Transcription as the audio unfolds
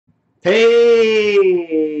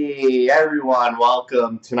Hey everyone,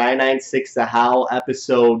 welcome to 99.6 The Howl,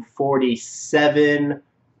 episode 47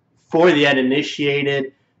 for the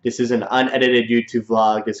uninitiated. This is an unedited YouTube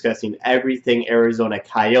vlog discussing everything Arizona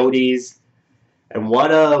Coyotes. And what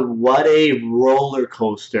a roller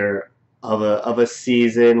coaster of a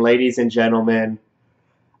season, ladies and gentlemen.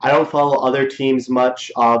 I don't follow other teams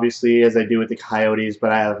much, obviously, as I do with the Coyotes,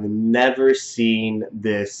 but I have never seen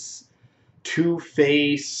this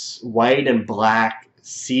two-face white and black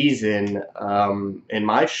season in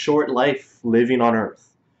my short life living on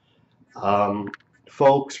Earth. Um,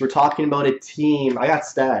 Folks, we're talking about a team. I got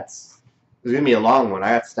stats. It's gonna be a long one.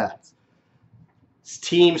 I got stats. This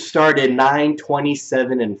team started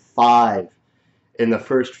 9-27-5 in the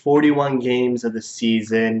first 41 games of the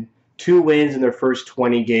season. 2 wins in their first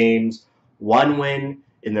 20 games. 1 win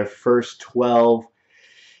in their first 12.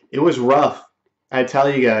 It was rough. I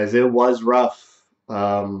tell you guys, it was rough.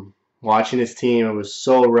 Watching this team, it was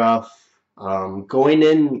so rough. Going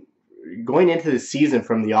into the season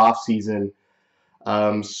from the off season,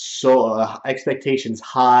 expectations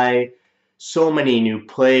high. So many new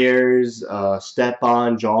players: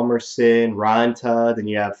 Stepan, Jalmerson, Ranta. Then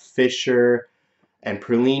you have Fisher and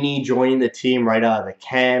Perlini joining the team right out of the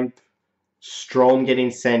camp. Strome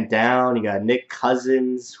getting sent down. You got Nick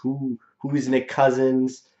Cousins. Who's Nick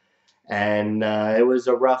Cousins? And it was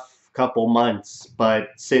a rough couple months. But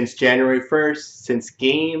since January 1st, since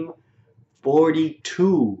game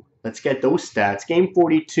 42, let's get those stats. Game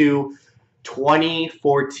 42, 20,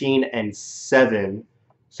 14, and 7.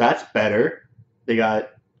 So that's better. They got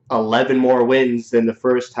 11 more wins than the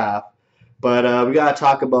first half. But we got to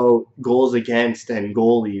talk about goals against and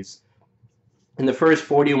goalies. In the first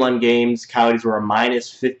 41 games, Coyotes were a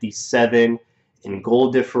minus 57 in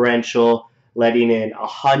goal differential, letting in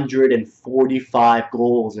 145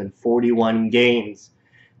 goals in 41 games.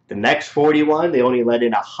 The next 41, they only let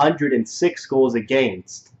in 106 goals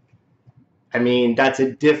against. I mean, that's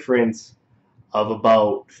a difference of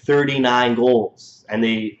about 39 goals. And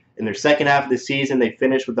in their second half of the season, they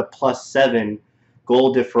finished with a +7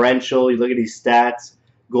 goal differential. You look at these stats: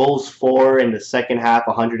 goals for in the second half,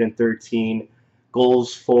 113.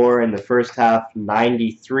 Goals for in the first half,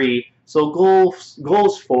 93. So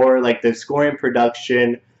goals for, like, the scoring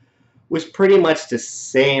production was pretty much the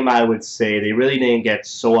same, I would say. They really didn't get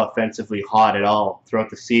so offensively hot at all throughout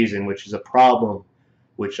the season, which is a problem,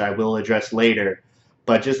 which I will address later.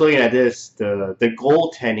 But just looking at this, the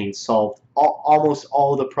goaltending solved almost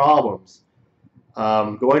all the problems.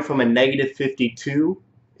 Going from a negative 52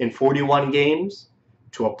 in 41 games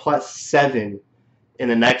to a +7 in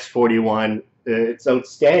the next 41, it's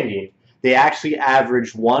outstanding. They actually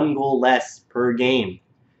averaged 1 goal less per game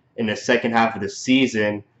in the second half of the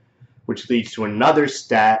season, which leads to another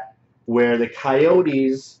stat where the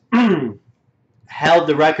Coyotes held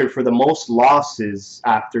the record for the most losses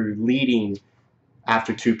after leading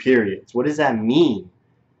after 2 periods. What does that mean?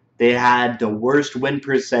 They had the worst win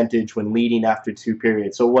percentage when leading after 2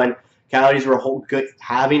 periods. So when Coyotes were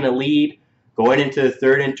having a lead, going into the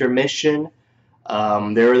third intermission,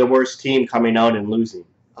 they were the worst team coming out and losing.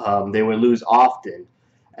 They would lose often.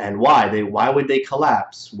 And why? Why would they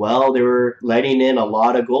collapse? Well, they were letting in a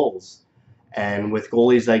lot of goals. And with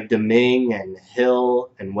goalies like Deming and Hill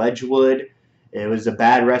and Wedgwood, it was a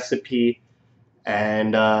bad recipe.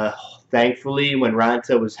 And thankfully, when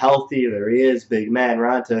Ranta was healthy, there he is, big man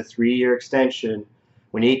Ranta, 3-year extension.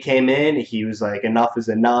 When he came in, he was like, enough is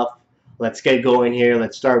enough. Let's get going here.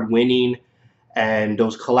 Let's start winning. And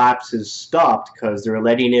those collapses stopped because they were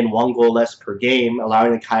letting in 1 goal less per game,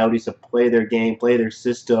 allowing the Coyotes to play their game, play their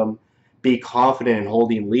system, be confident in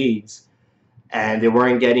holding leads. And they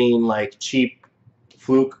weren't getting like cheap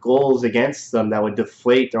fluke goals against them that would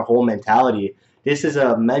deflate their whole mentality. This is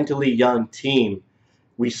a mentally young team.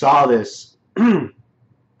 We saw this in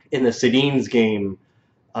the Sedins game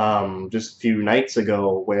just a few nights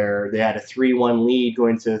ago, where they had a 3-1 lead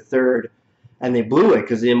going to the third, and they blew it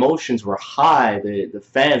because the emotions were high. The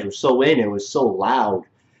fans were so in. It was so loud.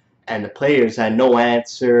 And the players had no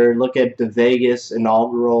answer. Look at the Vegas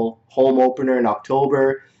inaugural home opener in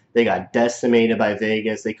October. They got decimated by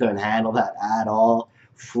Vegas. They couldn't handle that at all.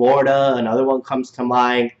 Florida, another one comes to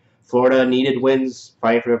mind. Florida needed wins,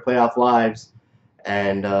 fighting for their playoff lives.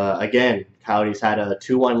 And again, Coyotes had a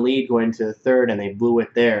 2-1 lead going into the third, and they blew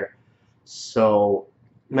it there. So,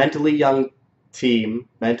 mentally young team,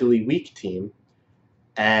 mentally weak team.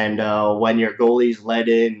 And when your goalies let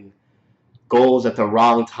in goals at the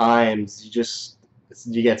wrong times,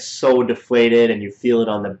 you get so deflated, and you feel it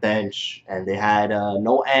on the bench. And they had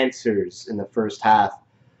no answers in the first half.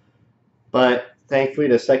 But Thankfully,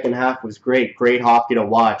 the second half was great. Great hockey to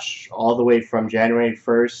watch all the way from January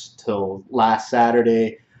 1st till last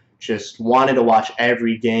Saturday. Just wanted to watch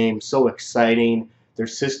every game. So exciting. Their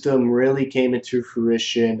system really came into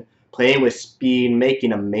fruition. Playing with speed,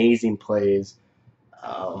 making amazing plays.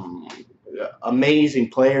 Um, Amazing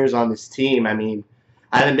players on this team. I mean,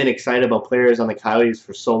 I haven't been excited about players on the Coyotes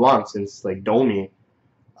for so long since like Domi.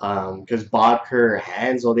 Because Bodker,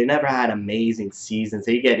 Hansel, they never had amazing seasons.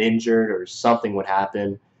 They get injured or something would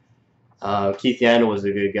happen. Keith Yandel was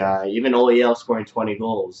a good guy. Even OEL scoring 20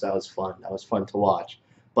 goals. That was fun. That was fun to watch.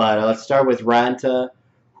 But let's start with Ranta,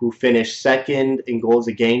 who finished second in goals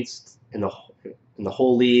against in the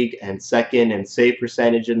whole league and second in save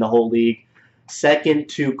percentage in the whole league. Second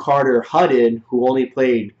to Carter Hutton, who only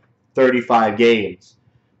played 35 games.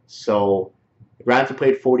 So Ranta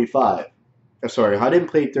played 45. Sorry, Hutton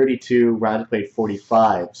played 32, Ranta played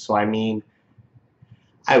 45. So, I mean,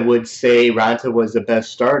 I would say Ranta was the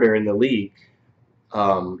best starter in the league,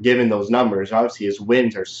 given those numbers. Obviously, his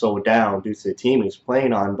wins are so down due to the team he's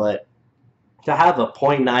playing on, but to have a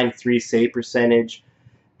 .93 save percentage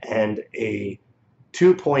and a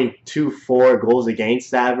 2.24 goals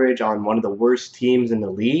against average on one of the worst teams in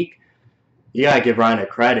the league, you gotta give Ranta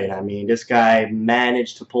credit. I mean, this guy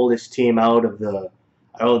managed to pull this team out of the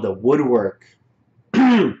woodwork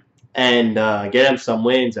and get them some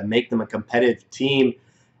wins and make them a competitive team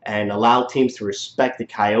and allow teams to respect the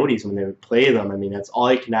Coyotes when they play them. I mean, that's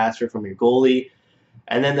all you can ask for from your goalie.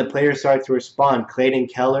 And then the players start to respond. Clayton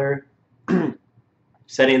Keller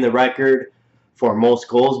setting the record for most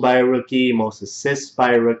goals by a rookie, most assists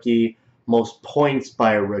by a rookie, most points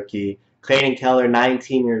by a rookie. Clayton Keller,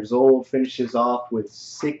 19 years old, finishes off with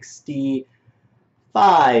 65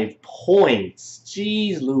 points.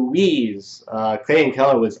 Jeez Louise. Clayton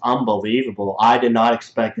Keller was unbelievable. I did not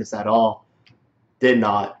expect this at all. Did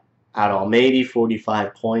not at all. Maybe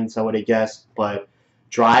 45 points, I would have guessed. But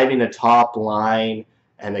driving the top line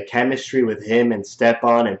and the chemistry with him and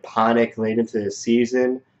Stepan and Panik late into the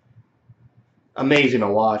season, amazing to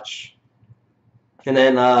watch. And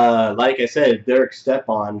then, like I said, Derek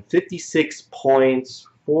Stepan, 56 points,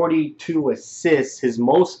 42 assists, his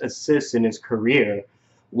most assists in his career.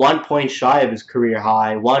 1 point shy of his career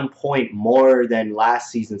high, 1 point more than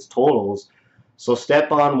last season's totals. So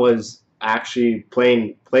Stepan was actually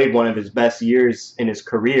played one of his best years in his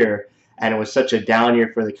career, and it was such a down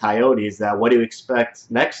year for the Coyotes that what do you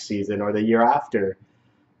expect next season or the year after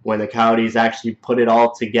when the Coyotes actually put it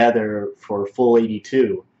all together for full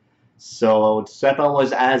 82? So Stepan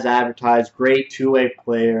was as advertised. Great two-way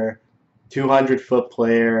player, 200-foot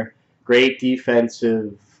player, great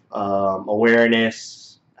defensive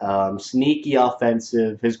awareness, sneaky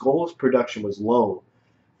offensive. His goals production was low,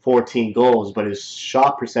 14 goals, but his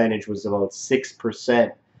shot percentage was about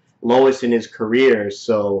 6%, lowest in his career.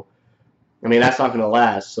 So, I mean, that's not going to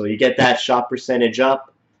last. So you get that shot percentage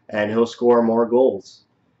up, and he'll score more goals.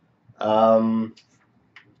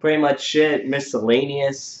 Pretty much it.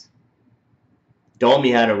 Miscellaneous.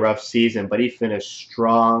 Domi had a rough season, but he finished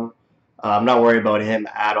strong. I'm not worried about him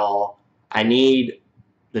at all.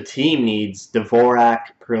 The team needs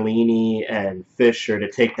Dvorak, Perlini, and Fisher to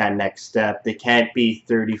take that next step. They can't be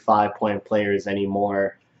 35-point players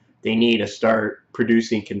anymore. They need to start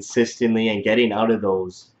producing consistently and getting out of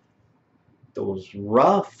those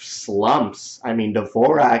rough slumps. I mean,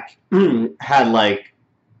 Dvorak had like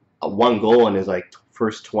a 1 goal in his like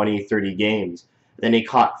first 20, 30 games. Then he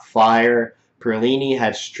caught fire. Perlini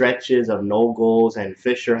had stretches of no goals, and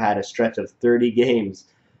Fisher had a stretch of 30 games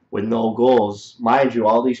with no goals. Mind you,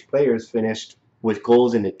 all these players finished with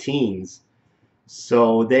goals in the teens.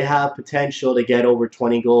 So they have potential to get over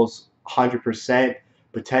 20 goals, 100%,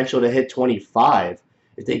 potential to hit 25.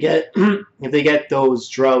 If they get those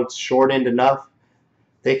droughts shortened enough,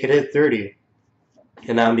 they could hit 30.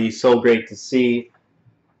 And that would be so great to see.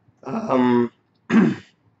 OEL.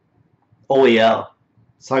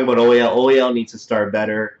 Let's talk about OEL. OEL needs to start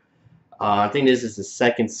better. I think this is the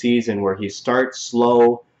second season where he starts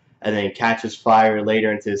slow and then catches fire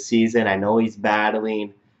later into the season. I know he's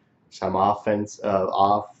battling some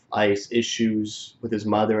off-ice issues with his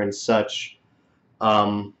mother and such.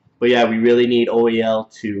 But yeah, we really need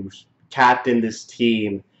OEL to captain this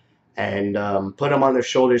team and put them on their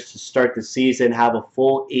shoulders to start the season, have a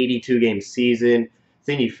full 82-game season. I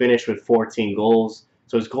think he finished with 14 goals.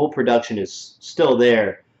 So his goal production is still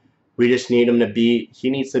there. We just need him to he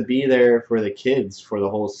needs to be there for the kids for the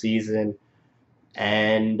whole season.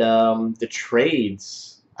 And the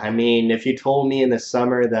trades. I mean, if you told me in the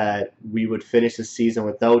summer that we would finish the season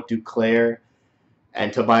without Duclair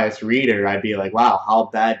and Tobias Reeder, I'd be like, wow, how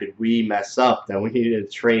bad did we mess up that we needed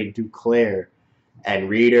to trade Duclair? and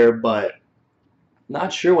Reeder, but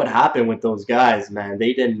not sure what happened with those guys, man.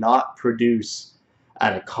 They did not produce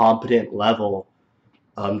at a competent level.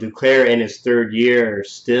 Duclair in his third year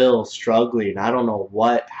still struggling. I don't know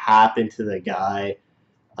what happened to the guy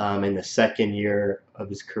in the second year of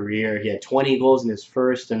his career. He had 20 goals in his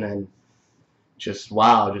first, and then just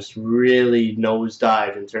wow, just really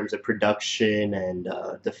nosedived in terms of production and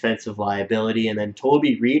defensive liability. And then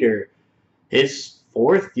Toby Reeder, his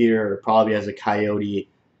fourth year probably as a Coyote,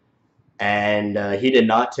 and he did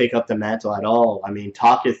not take up the mantle at all. I mean,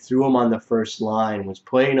 Tocchet threw him on the first line, was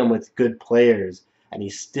playing him with good players, and he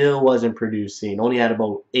still wasn't producing. Only had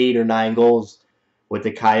about 8 or 9 goals with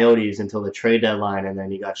the Coyotes until the trade deadline, and then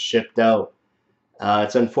he got shipped out.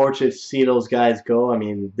 It's unfortunate to see those guys go. I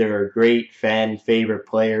mean, they're great fan favorite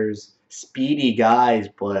players, speedy guys,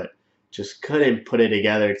 but just couldn't put it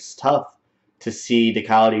together. It's tough to see the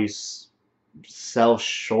Coyotes sell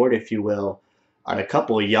short, if you will, on a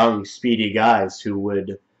couple of young, speedy guys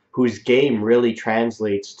whose game really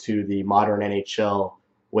translates to the modern NHL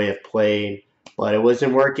way of playing. But it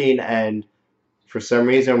wasn't working, and for some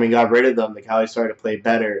reason, when we got rid of them, the Coyotes started to play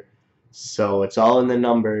better. So it's all in the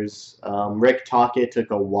numbers. Rick Tocchet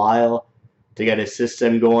took a while to get his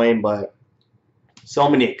system going, but so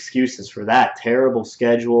many excuses for that. Terrible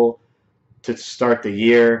schedule to start the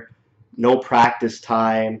year, no practice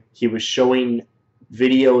time. He was showing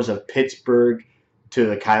videos of Pittsburgh to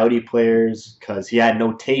the Coyote players because he had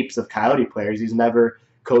no tapes of Coyote players. He's never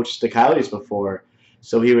coached the Coyotes before.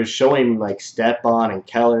 So he was showing like Stepan and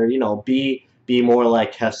Keller, be more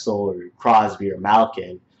like Kessel or Crosby or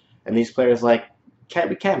Malkin. And these players we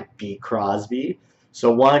can't beat Crosby.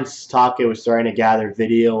 So once Tocchet was starting to gather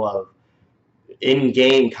video of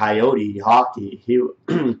in-game Coyote hockey,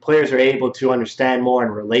 players are able to understand more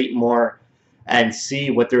and relate more and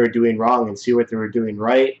see what they were doing wrong and see what they were doing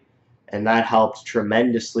right. And that helped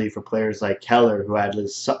tremendously for players like Keller, who had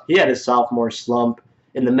his sophomore slump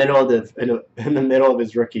in the middle of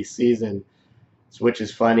his rookie season, which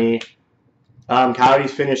is funny.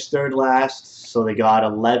 Coyotes finished third last, so they got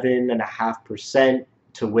 11.5%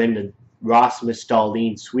 to win the Rasmus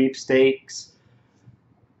Dahlin sweepstakes.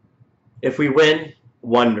 If we win,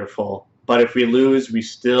 wonderful. But if we lose,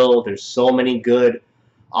 there's so many good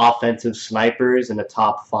offensive snipers in the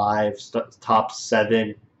top 5, top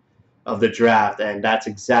 7 of the draft, and that's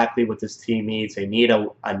exactly what this team needs. They need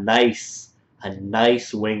a nice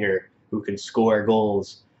winger who can score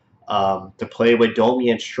goals. To play with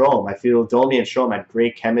Domi and Strome. I feel Domi and Strome had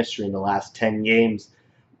great chemistry in the last 10 games.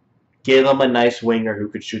 Give them a nice winger who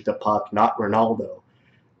could shoot the puck, not Ronaldo.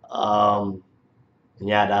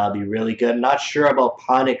 Yeah, that'll be really good. Not sure about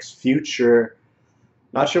Panik's future.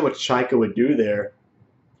 Not sure what Chaika would do there.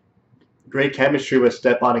 Great chemistry with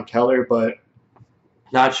Stepan and Keller, but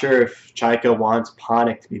not sure if Chaika wants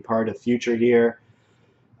Panik to be part of the future here.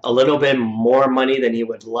 A little bit more money than he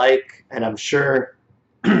would like, and I'm sure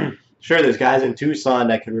there's guys in Tucson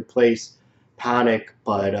that can replace Panik,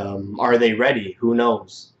 but are they ready? Who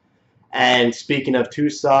knows? And speaking of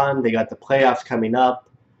Tucson, they got the playoffs coming up.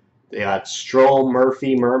 They got Strome,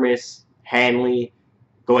 Murphy, Mermis, Hanley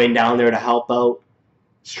going down there to help out.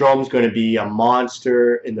 Strome's going to be a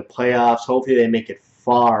monster in the playoffs. Hopefully they make it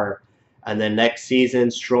far. And then next season,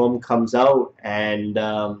 Strome comes out and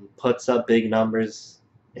puts up big numbers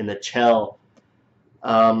in the Chell.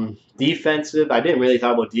 Defensive, I didn't really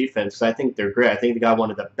talk about defense because I think they're great. I think they got one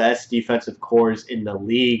of the best defensive cores in the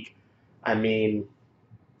league. I mean,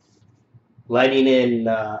 letting in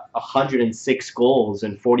 106 goals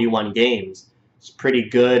in 41 games is pretty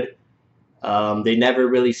good. They never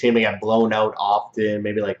really seem to get blown out often.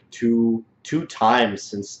 Maybe like two times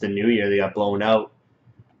since the new year they got blown out.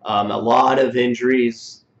 A lot of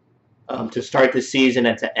injuries to start the season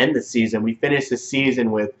and to end the season. We finished the season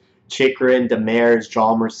with Chychrun, Demers,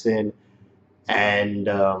 Hjalmarsson, and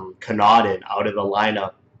Connaughton out of the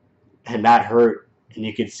lineup, and that hurt. And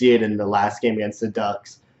you could see it in the last game against the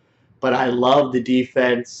Ducks. But I love the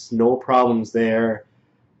defense. No problems there.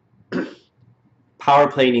 Power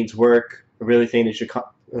play needs work. I really think they should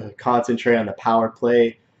concentrate on the power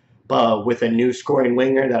play. But with a new scoring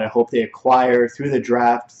winger that I hope they acquire through the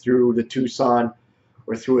draft, through the Tucson,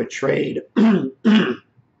 or through a trade,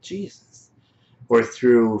 Jesus, or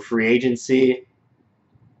through free agency,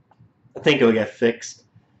 I think it'll get fixed.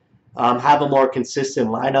 Have a more consistent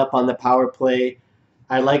lineup on the power play.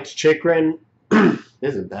 I liked Chychrun.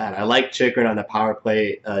 Isn't bad. I liked Chychrun on the power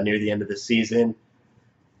play near the end of the season.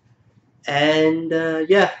 And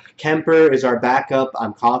yeah, Kemper is our backup.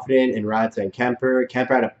 I'm confident in Raanta and Kemper.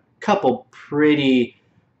 Kemper had a couple pretty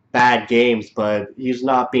bad games, but he's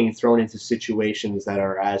not being thrown into situations that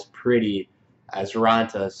are as pretty as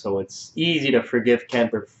Ranta, so it's easy to forgive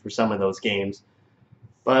Kemper for some of those games.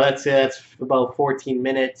 But let's say that's about 14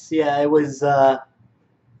 minutes. Yeah, it was a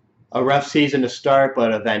rough season to start,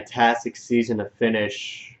 but a fantastic season to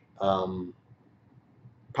finish.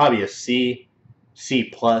 Probably a C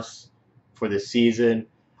plus for the season.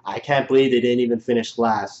 I can't believe they didn't even finish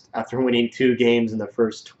last after winning 2 games in the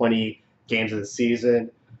first 20 games of the season.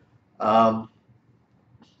 Um,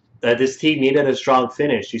 that this team needed a strong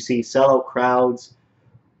finish. You see sellout crowds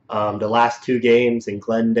the last 2 games in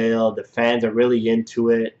Glendale. The fans are really into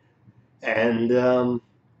it, and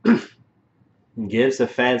gives the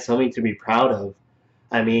fans something to be proud of.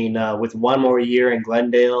 I mean, with one more year in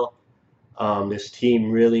Glendale, this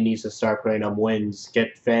team really needs to start putting up wins,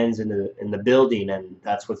 get fans in the building, and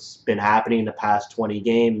that's what's been happening the past 20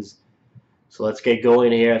 games. So let's get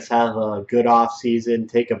going here. Let's have a good off season,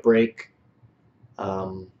 take a break.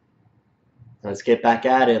 Um, let's get back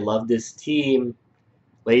at it. Love this team.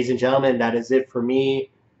 Ladies and gentlemen, that is it for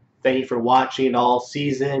me. Thank you for watching all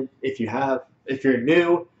season. If you're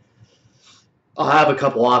new, I'll have a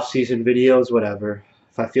couple off-season videos, whatever.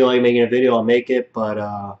 If I feel like making a video, I'll make it.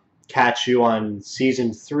 But catch you on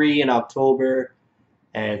season 3 in October.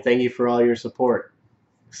 And thank you for all your support.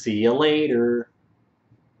 See you later.